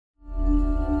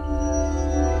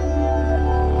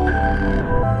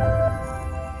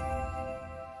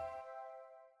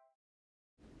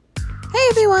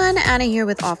everyone, Anna here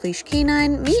with Off Leash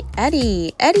K9. Meet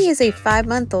Eddie. Eddie is a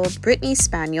 5-month-old Brittany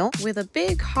Spaniel with a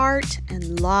big heart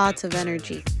and lots of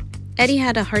energy. Eddie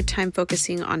had a hard time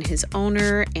focusing on his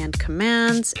owner and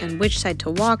commands and which side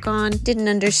to walk on, didn't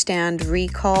understand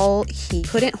recall, he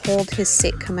couldn't hold his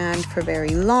sit command for very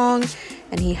long,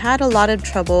 and he had a lot of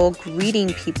trouble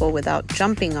greeting people without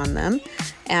jumping on them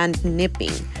and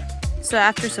nipping. So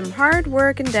after some hard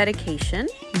work and dedication,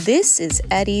 this is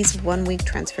Eddie's 1-week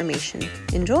transformation.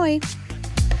 Enjoy!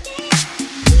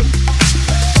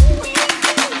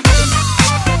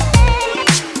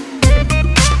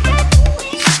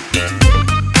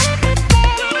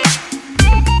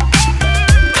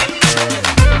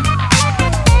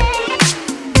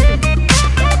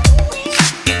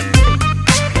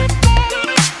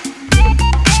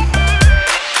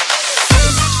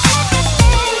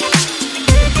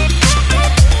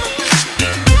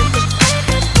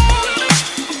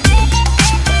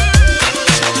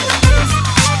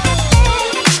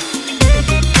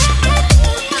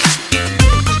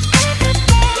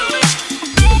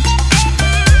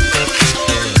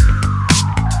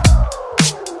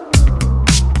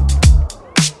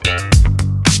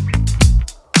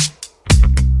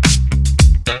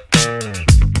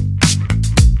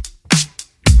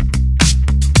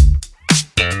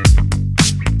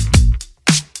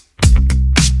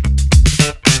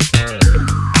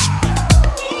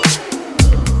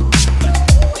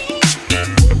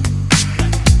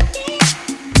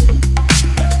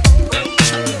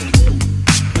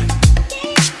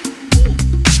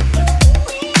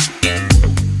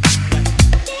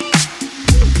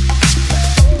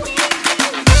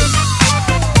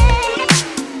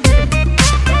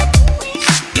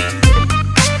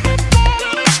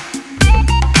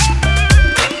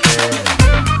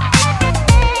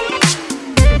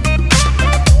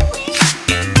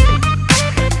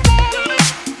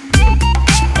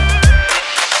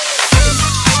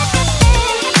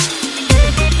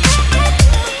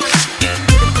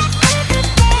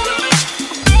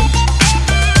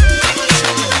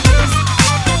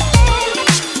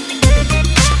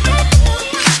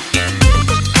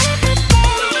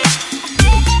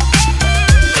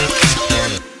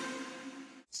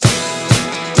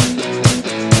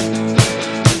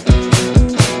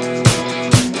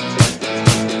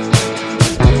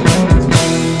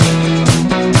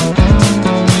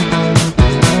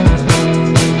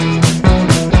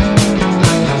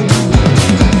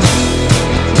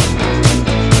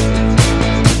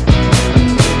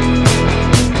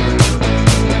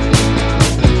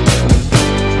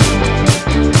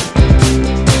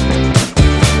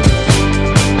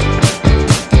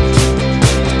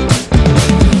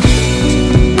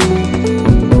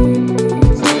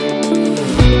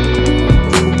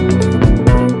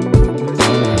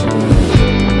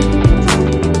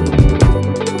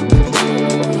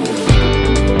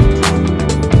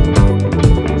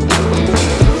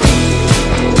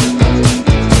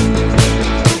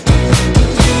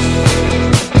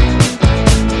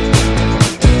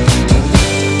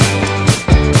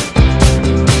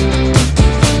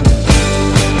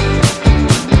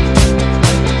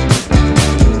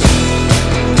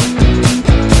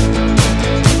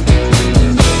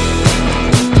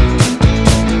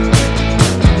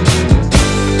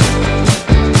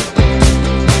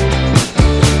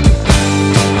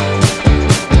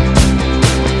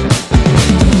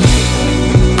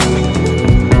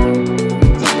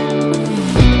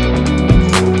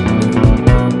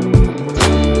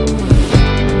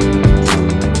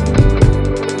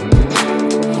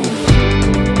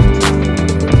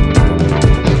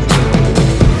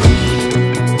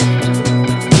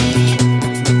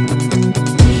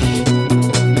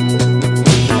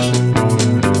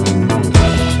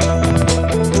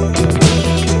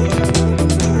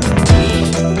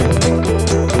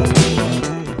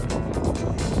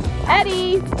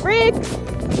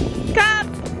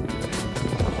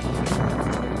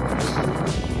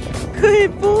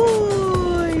 Good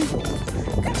boy.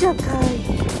 Good job, Kai.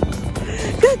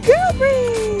 Good girl,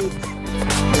 Britt.